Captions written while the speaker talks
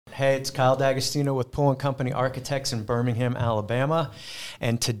Hey, it's Kyle D'Agostino with Poole & Company Architects in Birmingham, Alabama.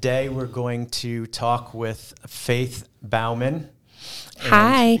 And today we're going to talk with Faith Bauman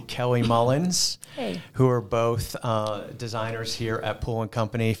and Kelly Mullins, who are both designers here at Poole &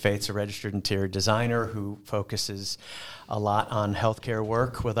 Company. Faith's a registered interior designer who focuses a lot on healthcare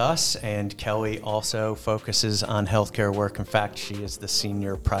work with us, and Kelly also focuses on healthcare work. In fact, she is the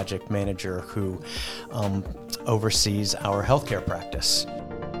senior project manager who oversees our healthcare practice.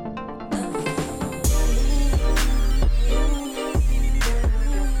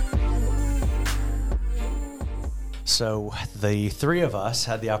 So the three of us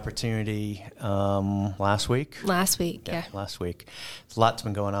had the opportunity last week. Last week. Last week. A lot's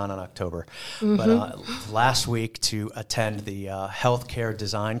been going on in October. Mm-hmm. But last week to attend the Healthcare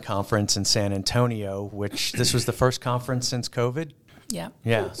Design Conference in San Antonio, which this was the first conference since COVID.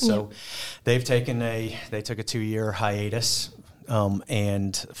 Yeah. So they took a 2-year hiatus.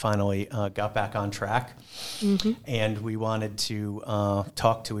 And finally got back on track. Mm-hmm. And we wanted to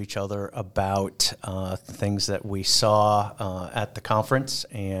talk to each other about things that we saw at the conference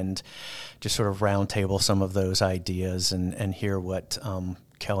and just sort of roundtable some of those ideas and hear what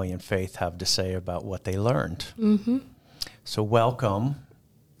Kelly and Faith have to say about what they learned. Mm-hmm. So welcome.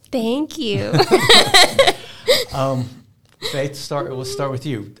 Thank you. Faith, we'll start with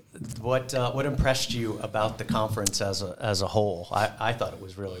you. What impressed you about the conference as a whole? I thought it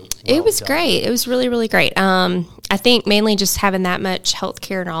was really It was great. It was really, really great. I think mainly just having that much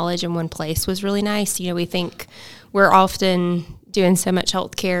healthcare knowledge in one place was really nice. You know, we think we're often doing so much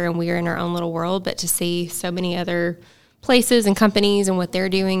healthcare and we're in our own little world, but to see so many other places and companies and what they're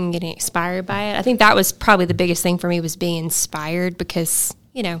doing and getting inspired by it, I think that was probably the biggest thing for me, was being inspired, because,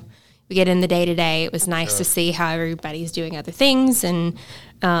 you know, we get in the day-to-day. It was nice to see how everybody's doing other things. And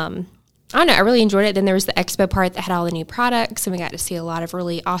I don't know, I really enjoyed it. Then there was the expo part that had all the new products, and we got to see a lot of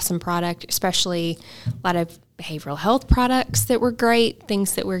really awesome product, especially a lot of behavioral health products that were great,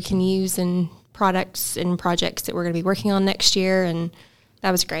 things that we can use in products and projects that we're going to be working on next year. And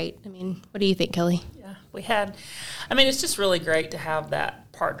that was great. I mean, what do you think, Kelly? Yeah, it's just really great to have that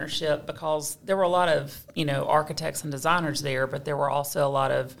partnership, because there were a lot of, architects and designers there, but there were also a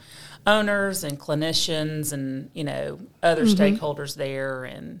lot of owners and clinicians and, other stakeholders there,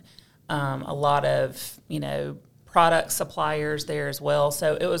 and a lot of, product suppliers there as well.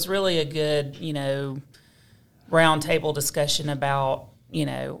 So it was really a good, roundtable discussion about,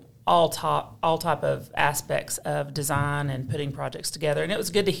 all type of aspects of design and putting projects together. And it was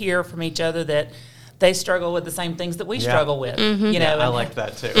good to hear from each other that they struggle with the same things that we struggle with. Mm-hmm. I like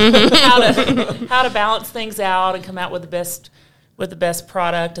that too. how to balance things out and come out with the best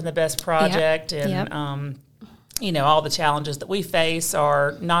product and the best project. Yep. And all the challenges that we face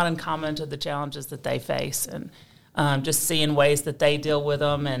are not uncommon to the challenges that they face, and just seeing ways that they deal with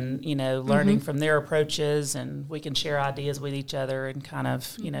them, and learning from their approaches, and we can share ideas with each other and kind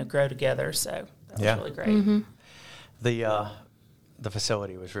of grow together. So that was really great. Mm-hmm. The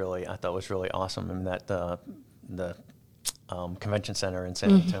facility was really awesome, and that the convention center in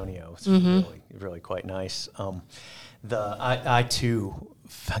San Antonio was really quite nice. I too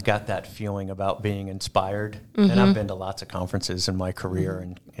got that feeling about being inspired, and I've been to lots of conferences in my career,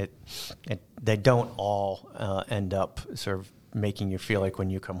 and they don't all end up sort of making you feel like when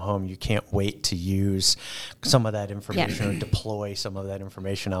you come home you can't wait to use some of that information or deploy some of that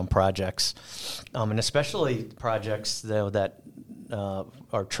information on projects, and especially projects though that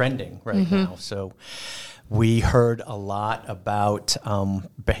are trending right now. So we heard a lot about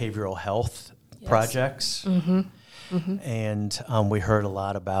behavioral health projects. And we heard a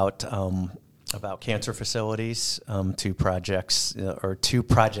lot about cancer facilities, two project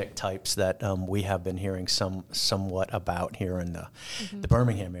types that we have been hearing somewhat about here in the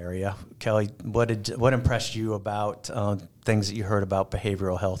Birmingham area. Kelly, what impressed you about things that you heard about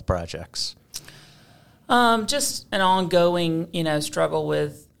behavioral health projects? Just an ongoing, struggle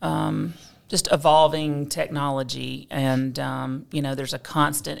with just evolving technology, and there's a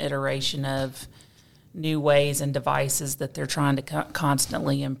constant iteration of new ways and devices that they're trying to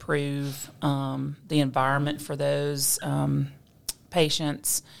constantly improve the environment for those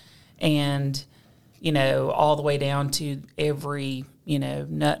patients, and all the way down to every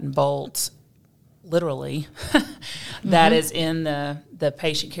nut and bolt, literally, that is in the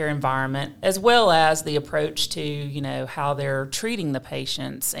patient care environment, as well as the approach to how they're treating the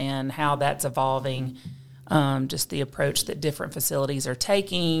patients and how that's evolving. Just the approach that different facilities are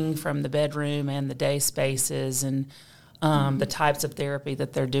taking from the bedroom and the day spaces, and the types of therapy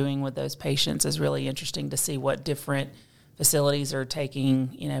that they're doing with those patients is really interesting to see what different facilities are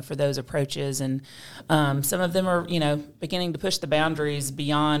taking, for those approaches. And some of them are, beginning to push the boundaries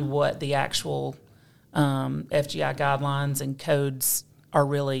beyond what the actual FGI guidelines and codes are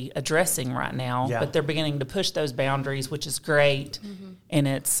really addressing right now. Yeah. But they're beginning to push those boundaries, which is great. And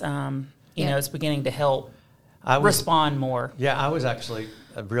it's, it's beginning to help respond more. Yeah, I was actually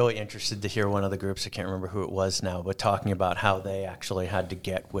really interested to hear one of the groups, I can't remember who it was now, but talking about how they actually had to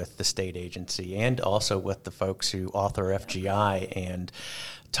get with the state agency and also with the folks who author FGI and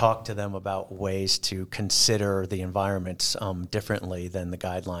talk to them about ways to consider the environments differently than the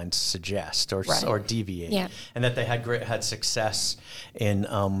guidelines suggest or deviate. Yeah. And that they had success in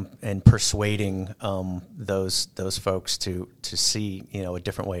persuading those folks to see a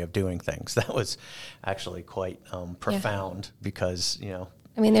different way of doing things. That was actually quite profound because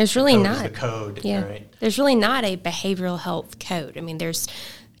I mean, there's really code not is the code. Yeah, Right? There's really not a behavioral health code. I mean, there's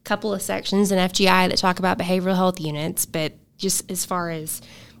a couple of sections in FGI that talk about behavioral health units, but just as far as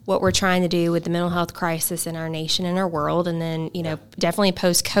what we're trying to do with the mental health crisis in our nation and our world, and then definitely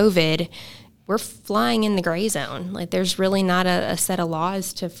post COVID, we're flying in the gray zone. Like there's really not a set of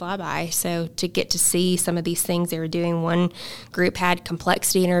laws to fly by. So to get to see some of these things they were doing, one group had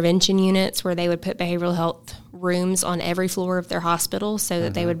complexity intervention units where they would put behavioral health rooms on every floor of their hospital so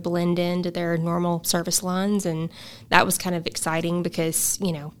that they would blend into their normal service lines. And that was kind of exciting because,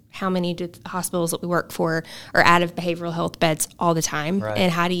 how many hospitals that we work for are out of behavioral health beds all the time? Right. And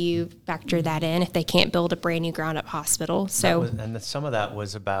how do you factor that in if they can't build a brand new ground up hospital? So, some of that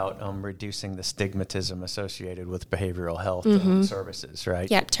was about reducing the stigmatism associated with behavioral health services, right?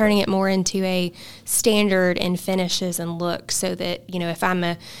 yeah, turning it more into a standard and finishes and look so that, if I'm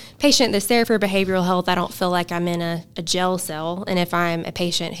a patient that's there for behavioral health, I don't feel like I'm in a jail cell. And if I'm a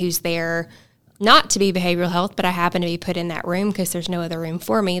patient who's there not to be behavioral health, but I happen to be put in that room because there's no other room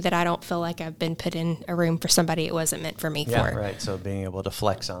for me, that I don't feel like I've been put in a room for somebody it wasn't meant for me for. Yeah, right. So being able to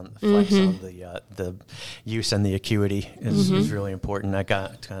flex on the use and the acuity is really important. I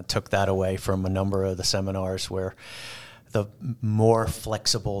kind of took that away from a number of the seminars where the more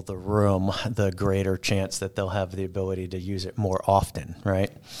flexible the room, the greater chance that they'll have the ability to use it more often,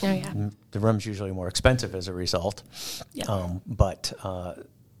 right? Oh, yeah. The room's usually more expensive as a result. Yeah. But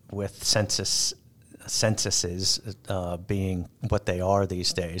with censuses being what they are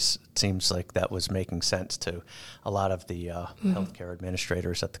these days, it seems like that was making sense to a lot of the healthcare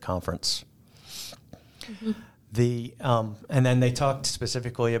administrators at the conference. And then they talked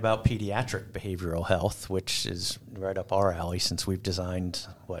specifically about pediatric behavioral health, which is right up our alley since we've designed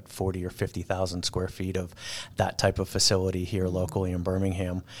 40 or 50,000 square feet of that type of facility here locally in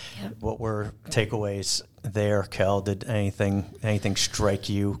Birmingham. Yep. What were takeaways there, Kel? Did anything strike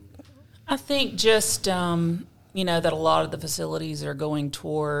you? I think just, that a lot of the facilities are going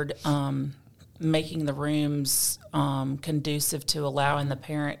toward making the rooms conducive to allowing the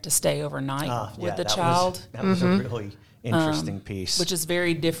parent to stay overnight with the child. That was a really interesting piece. Which is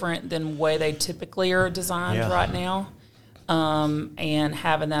very different than the way they typically are designed right now. And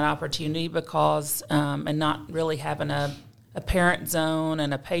having that opportunity because, and not really having a parent zone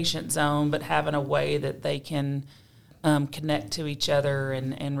and a patient zone, but having a way that they can connect to each other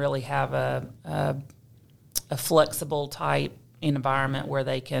and really have a flexible type environment where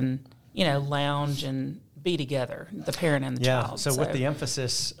they can, lounge and be together, the parent and the child. So with the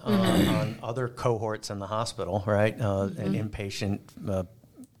emphasis on other cohorts in the hospital, right, and inpatient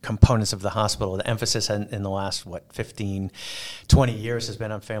components of the hospital, the emphasis in the last, 15, 20 years has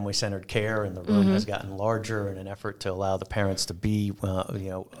been on family-centered care, and the room has gotten larger in an effort to allow the parents to be,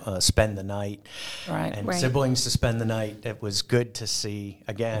 spend the night, and siblings to spend the night. It was good to see,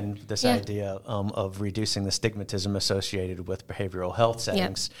 again, this idea of reducing the stigmatism associated with behavioral health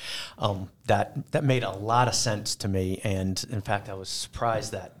settings. That made a lot of sense to me, and in fact, I was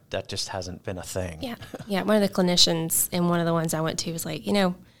surprised that just hasn't been a thing. Yeah. One of the clinicians in one of the ones I went to was like,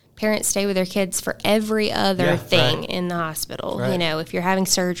 parents stay with their kids for every other thing in the hospital. Right. If you're having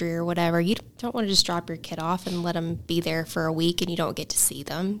surgery or whatever, you don't want to just drop your kid off and let them be there for a week and you don't get to see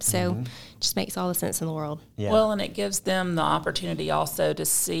them. So it just makes all the sense in the world. Yeah. Well, and it gives them the opportunity also to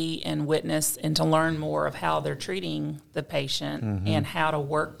see and witness and to learn more of how they're treating the patient and how to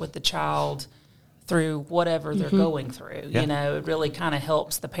work with the child through whatever they're going through. Yeah. It really kind of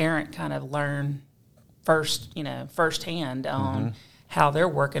helps the parent kind of learn firsthand on how they're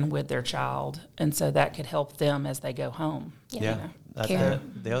working with their child, and so that could help them as they go home. The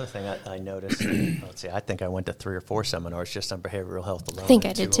other thing I noticed, let's see, I think I went to 3 or 4 seminars just on behavioral health alone. I think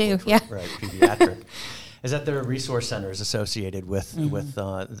I did too, Right, pediatric. Is that there are resource centers associated with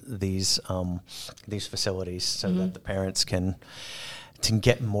these facilities so that the parents can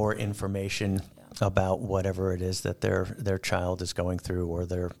get more information about whatever it is that their child is going through, or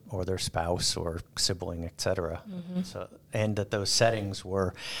their spouse or sibling, et cetera. So, and that those settings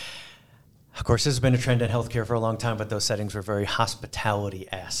were, of course, this has been a trend in healthcare for a long time, but those settings were very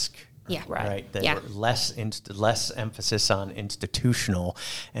hospitality-esque. Yeah. Right. They Yeah. were less emphasis on institutional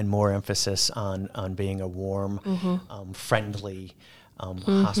and more emphasis on being a warm, friendly,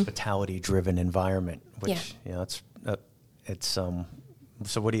 hospitality-driven environment. Which it's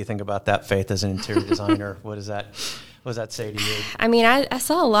So what do you think about that, Faith, as an interior designer? What does that say to you? I mean, I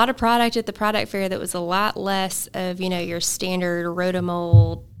saw a lot of product at the product fair that was a lot less of, your standard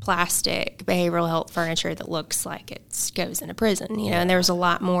rotomold plastic behavioral health furniture that looks like it goes in a prison, and there was a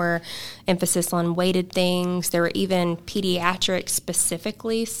lot more emphasis on weighted things. There were even pediatric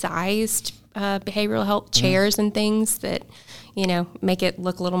specifically sized behavioral health chairs and things that, make it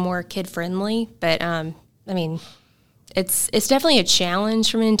look a little more kid friendly. But, I mean, it's definitely a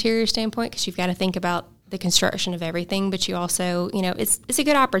challenge from an interior standpoint because you've got to think about the construction of everything, but you also, it's a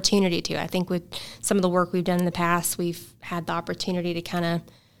good opportunity too. I think with some of the work we've done in the past, we've had the opportunity to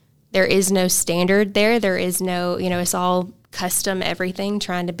there is no standard there. There is no, it's all custom everything,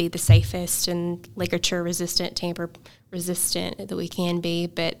 trying to be the safest and ligature resistant, tamper resistant that we can be.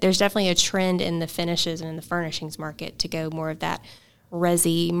 But there's definitely a trend in the finishes and in the furnishings market to go more of that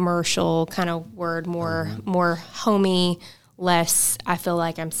resi, commercial kind of word, more homey, less, I feel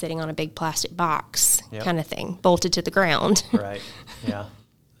like I'm sitting on a big plastic box kind of thing, bolted to the ground. Right, yeah.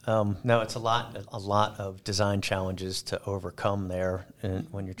 No, it's a lot of design challenges to overcome there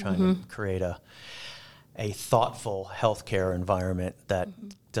when you're trying to create a thoughtful healthcare environment that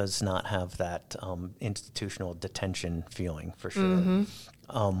does not have that institutional detention feeling, for sure.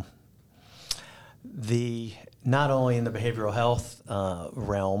 Not only in the behavioral health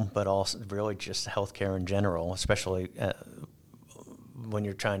realm, but also really just healthcare in general, especially when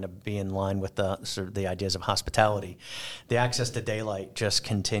you're trying to be in line with the ideas of hospitality. The access to daylight just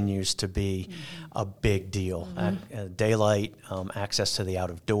continues to be a big deal. Daylight, access to the out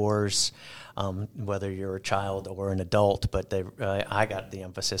of doors, whether you're a child or an adult, but I got the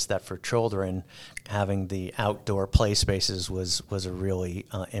emphasis that for children, having the outdoor play spaces was a really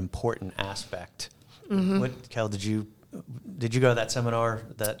important aspect. Kel, did you go to that seminar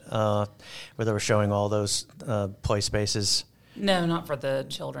where they were showing all those play spaces? No, not for the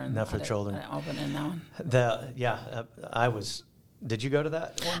children. Not for the children. I wasn't in that one. I was. Did you go to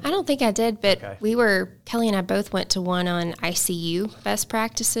that one? I don't think I did, but Kelly and I both went to one on ICU best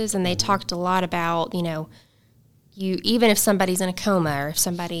practices, and they talked a lot about, even if somebody's in a coma or if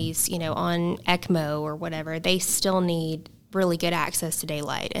somebody's, on ECMO or whatever, they still need really good access to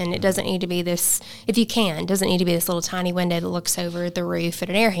daylight. And it doesn't need to be this, if you can, doesn't need to be this little tiny window that looks over the roof at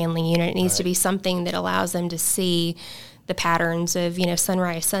an air handling unit. It needs to be something that allows them to see the patterns of,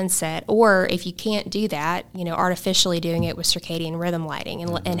 sunrise, sunset. Or if you can't do that, artificially doing it with circadian rhythm lighting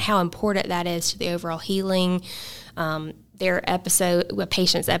and how important that is to the overall healing. Their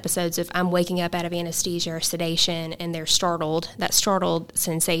patients' episodes of I'm waking up out of anesthesia or sedation and they're startled, that startled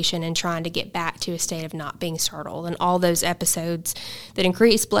sensation and trying to get back to a state of not being startled. And all those episodes that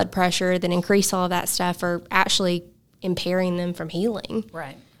increase blood pressure, that increase all of that stuff are actually impairing them from healing.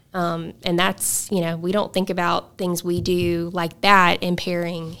 Right. And that's, we don't think about things we do like that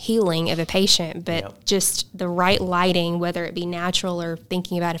impairing healing of a patient, but just the right lighting, whether it be natural or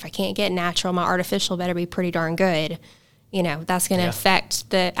thinking about if I can't get natural, my artificial better be pretty darn good. That's going to affect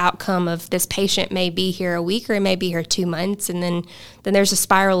the outcome of this patient may be here a week or it may be here 2 months. And then there's a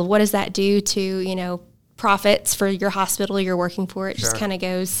spiral of what does that do to, profits for your hospital you're working for. It just kind of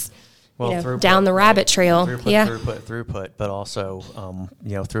goes, down the rabbit trail. Throughput, but also,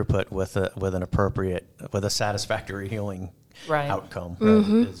 throughput with a satisfactory healing outcome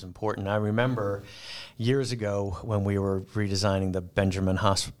is important. I remember years ago when we were redesigning the Benjamin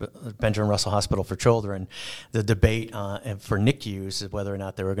Russell Hospital for Children, the debate for NICUs is whether or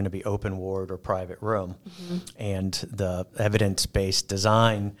not they were going to be open ward or private room. And the evidence-based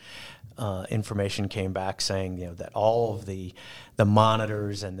design information came back saying, that all of the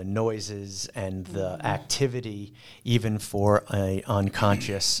monitors and the noises and the activity, even for a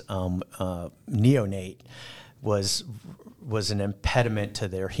unconscious neonate, was an impediment to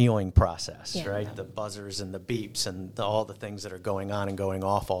their healing process, right? The buzzers and the beeps and all the things that are going on and going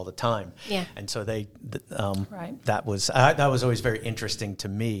off all the time. Yeah. And so that was always very interesting to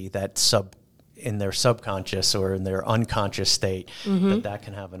me, that in their subconscious or in their unconscious state, that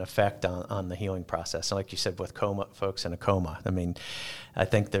can have an effect on the healing process. And like you said, with folks in a coma, I mean, I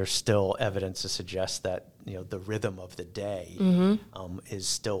think there's still evidence to suggest that, the rhythm of the day is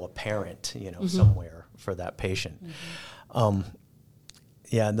still apparent, somewhere for that patient.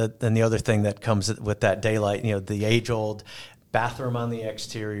 Yeah, and the other thing that comes with that daylight, the age-old bathroom on the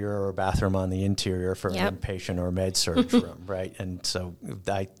exterior or bathroom on the interior for an inpatient or med surg room, right? And so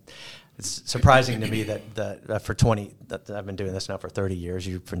it's surprising to me that for 20, that I've been doing this now for 30 years,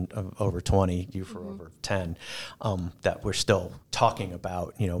 you for over 20, you for over 10, that we're still talking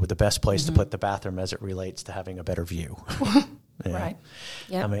about, the best place to put the bathroom as it relates to having a better view. Right.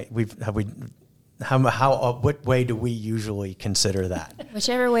 Yeah. I mean, what way do we usually consider that?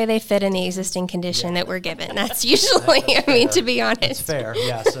 Whichever way they fit in the existing condition that we're given. That's usually, to be honest. It's fair,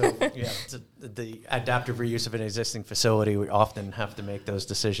 yeah. So, the adaptive reuse of an existing facility, we often have to make those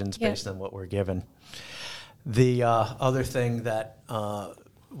decisions based on what we're given. The other thing that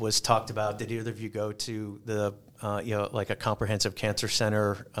was talked about, did either of you go to the, like a comprehensive cancer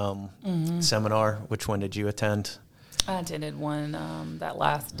center seminar? Which one did you attend? I attended one that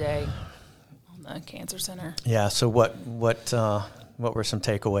last day on the cancer center. Yeah. So what were some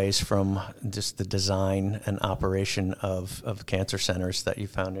takeaways from just the design and operation of cancer centers that you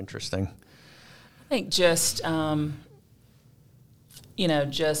found interesting? I think just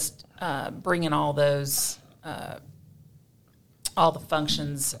bringing all those all the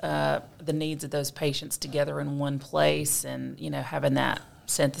functions, the needs of those patients together in one place, and having that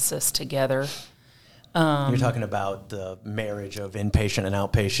synthesis together. You're talking about the marriage of inpatient and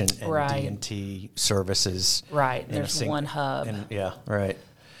outpatient and right. D&T services. Right. There's one hub. Yeah, right.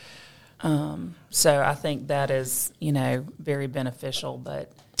 So I think that is, very beneficial.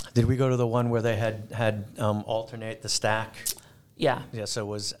 But did we go to the one where they had alternate the stack? Yeah. Yeah. So it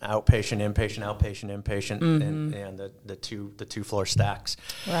was outpatient, inpatient, and the two floor stacks.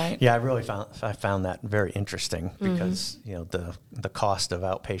 Right. Yeah, I found that very interesting because the cost of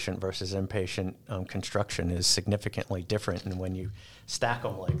outpatient versus inpatient construction is significantly different, and when you stack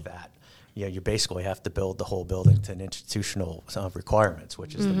them like that, you basically have to build the whole building to an institutional requirements,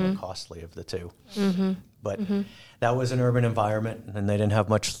 which is the more costly of the two. But that was an urban environment, and they didn't have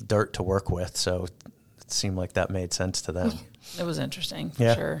much dirt to work with, so it seemed like that made sense to them. It was interesting,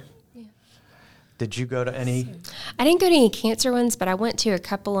 for sure. Yeah. Did you go to any? I didn't go to any cancer ones, but I went to a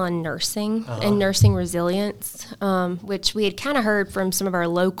couple on nursing and nursing resilience, which we had kind of heard from some of our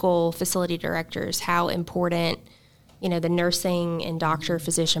local facility directors how important, the nursing and doctor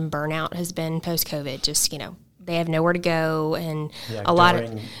physician burnout has been post-COVID. Just, they have nowhere to go, and a lot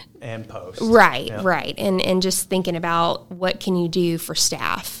of and post. Right. And just thinking about what can you do for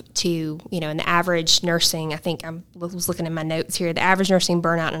staff to, in the average nursing, I think I was looking at my notes here, the average nursing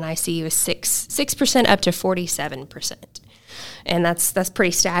burnout in ICU is 6% up to 47%. And that's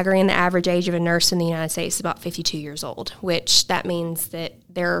pretty staggering. The average age of a nurse in the United States is about 52 years old, which that means that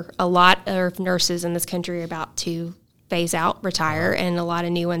there are a lot of nurses in this country about to phase out, retire, and a lot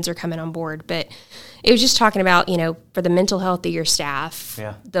of new ones are coming on board. But it was just talking about, for the mental health of your staff,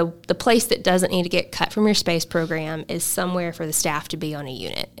 the place that doesn't need to get cut from your space program is somewhere for the staff to be on a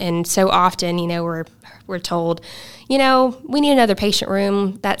unit. And so often, we're told, we need another patient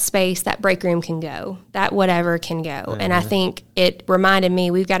room, that space, that break room can go, that whatever can go. And I think it reminded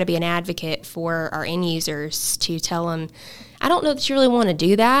me we've got to be an advocate for our end users to tell them, I don't know that you really want to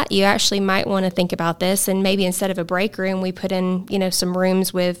do that. You actually might want to think about this, and maybe instead of a break room, we put in, some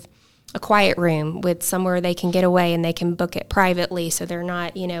rooms with a quiet room with somewhere they can get away and they can book it privately so they're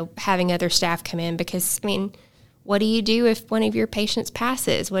not, having other staff come in. Because, what do you do if one of your patients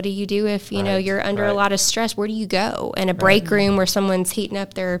passes? What do you do if, you're under a lot of stress? Where do you go? And a break room where someone's heating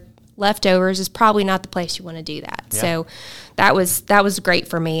up their leftovers is probably not the place you want to do that. Yeah. So that was great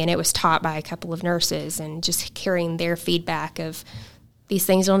for me, and it was taught by a couple of nurses, and just hearing their feedback of these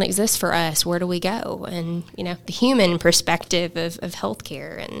things don't exist for us. Where do we go? And, the human perspective of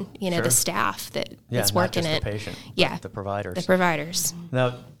healthcare and, the staff that's working it. The patient, the providers. The providers.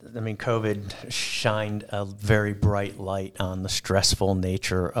 Now, COVID shined a very bright light on the stressful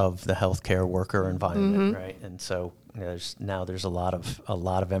nature of the healthcare worker environment, right? And so there's a lot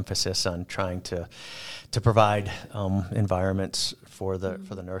of emphasis on trying to provide environments for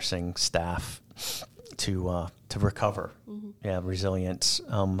the nursing staff to recover. Resilience.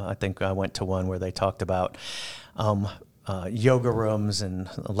 I think I went to one where they talked about yoga rooms and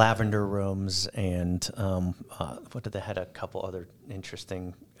lavender rooms, and they had a couple other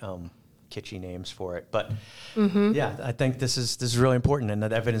interesting kitschy names for it. But I think this is really important. And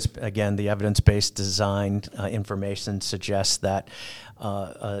the evidence-based design information suggests that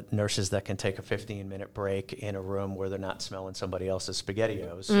nurses that can take a 15-minute break in a room where they're not smelling somebody else's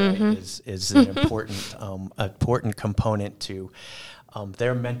SpaghettiOs is an important component to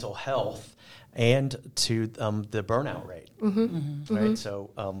their mental health and to the burnout rate. Right?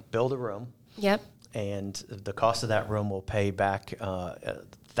 So build a room. Yep. and the cost of that room will pay back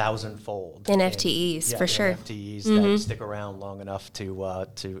 1,000-fold in FTEs, for sure. FTEs that stick around long enough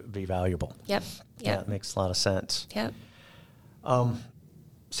to be valuable. Yep. Yeah, it makes a lot of sense. Yep.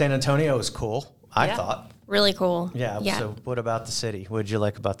 San Antonio is cool, I thought. Really cool. Yeah. So what about the city? What did you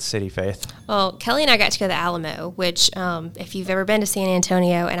like about the city, Faith? Well, Kelly and I got to go to the Alamo, which if you've ever been to San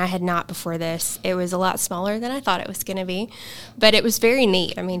Antonio, and I had not before this, it was a lot smaller than I thought it was going to be. But it was very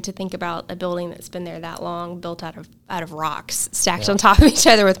neat. I mean, to think about a building that's been there that long, built out of rocks, stacked on top of each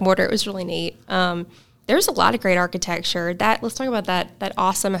other with mortar, it was really neat. There's a lot of great architecture. Let's talk about that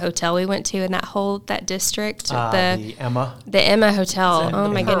awesome hotel we went to in that district. The Emma. The Emma Hotel. Oh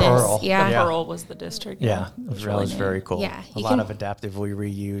my goodness. Pearl. Yeah. The Pearl was the district. Yeah, it was very cool. Yeah, a lot of adaptively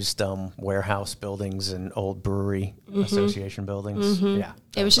reused warehouse buildings and old brewery association buildings. Yeah,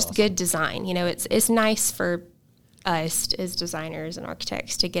 it was just awesome. good design. It's nice for us as designers and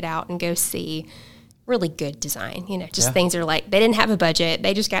architects to get out and go see really good design, things are like, they didn't have a budget.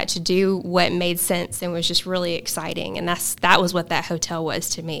 They just got to do what made sense and was just really exciting. And that was what that hotel was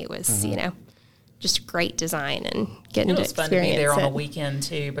to me. It was, just great design and getting to experience it. It was fun to be there on a weekend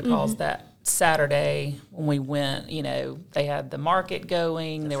too, because that Saturday when we went, they had the market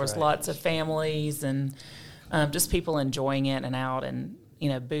going. There was lots of families and just people enjoying it and out, and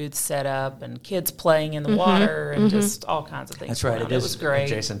booths set up and kids playing in the water and just all kinds of things. That's right. It was great.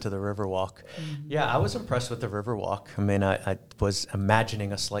 Adjacent to the Riverwalk. Yeah, I was impressed with the Riverwalk. I mean, I was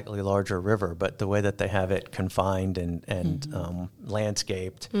imagining a slightly larger river, but the way that they have it confined and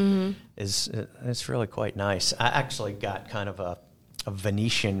landscaped is really quite nice. I actually got kind of a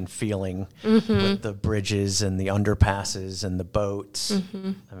Venetian feeling with the bridges and the underpasses and the boats.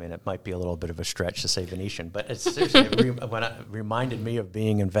 I mean, it might be a little bit of a stretch to say Venetian, but it's seriously, it reminded me of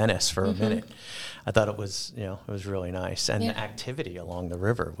being in Venice for a minute. I thought it was, it was really nice. And the activity along the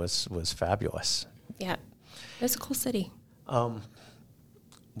river was fabulous. Yeah. It was a cool city.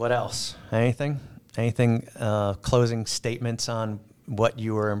 What else? Anything, closing statements on what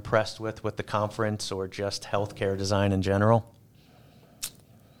you were impressed with the conference or just healthcare design in general?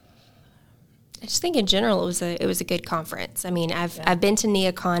 I just think in general it was a good conference. I mean, I've been to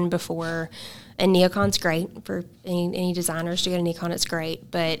NeoCon before, and NeoCon's great for any designers to go to NeoCon. It's great,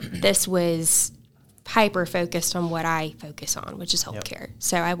 but this was hyper focused on what I focus on, which is healthcare.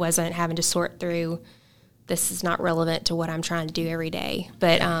 So I wasn't having to sort through, this is not relevant to what I'm trying to do every day.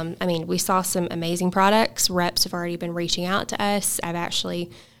 But I mean, we saw some amazing products. Reps have already been reaching out to us. I've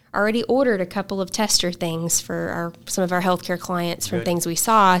actually already ordered a couple of tester things for some of our healthcare clients from things we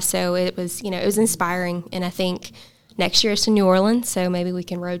saw. So it was, it was inspiring. And I think next year is to New Orleans, so maybe we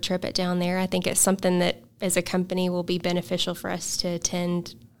can road trip it down there. I think it's something that as a company will be beneficial for us to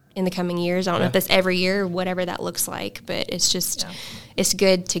attend in the coming years. I don't know if that's every year or whatever that looks like, but it's just, it's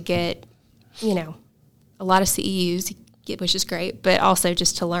good to get, a lot of CEUs, which is great, but also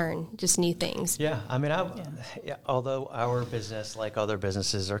just to learn just new things. Yeah, I mean, although our business, like other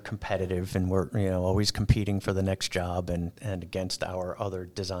businesses, are competitive and we're always competing for the next job and against our other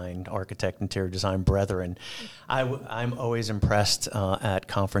design, architect, interior design brethren, I'm always impressed at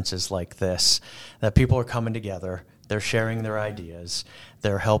conferences like this that people are coming together. They're sharing their ideas.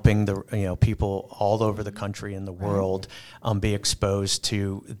 They're helping the people all over the country and the world be exposed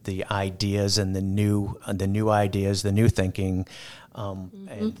to the ideas and the new ideas, the new thinking,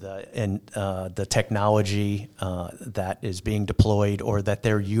 and the technology that is being deployed or that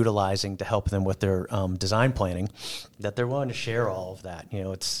they're utilizing to help them with their design planning. That they're willing to share all of that.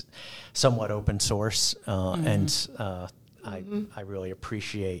 It's somewhat open source, and I really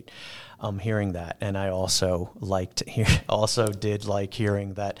appreciate hearing that, and I also did like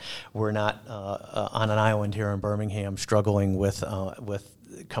hearing that we're not on an island here in Birmingham struggling with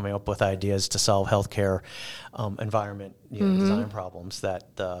coming up with ideas to solve healthcare environment design problems.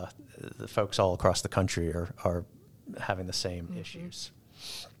 That the folks all across the country are having the same issues.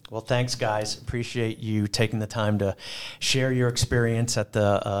 Well, thanks, guys. Appreciate you taking the time to share your experience at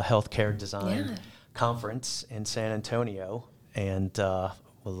the healthcare design conference in San Antonio, and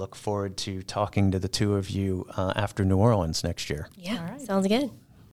we'll look forward to talking to the two of you after New Orleans next year. Yeah, sounds good.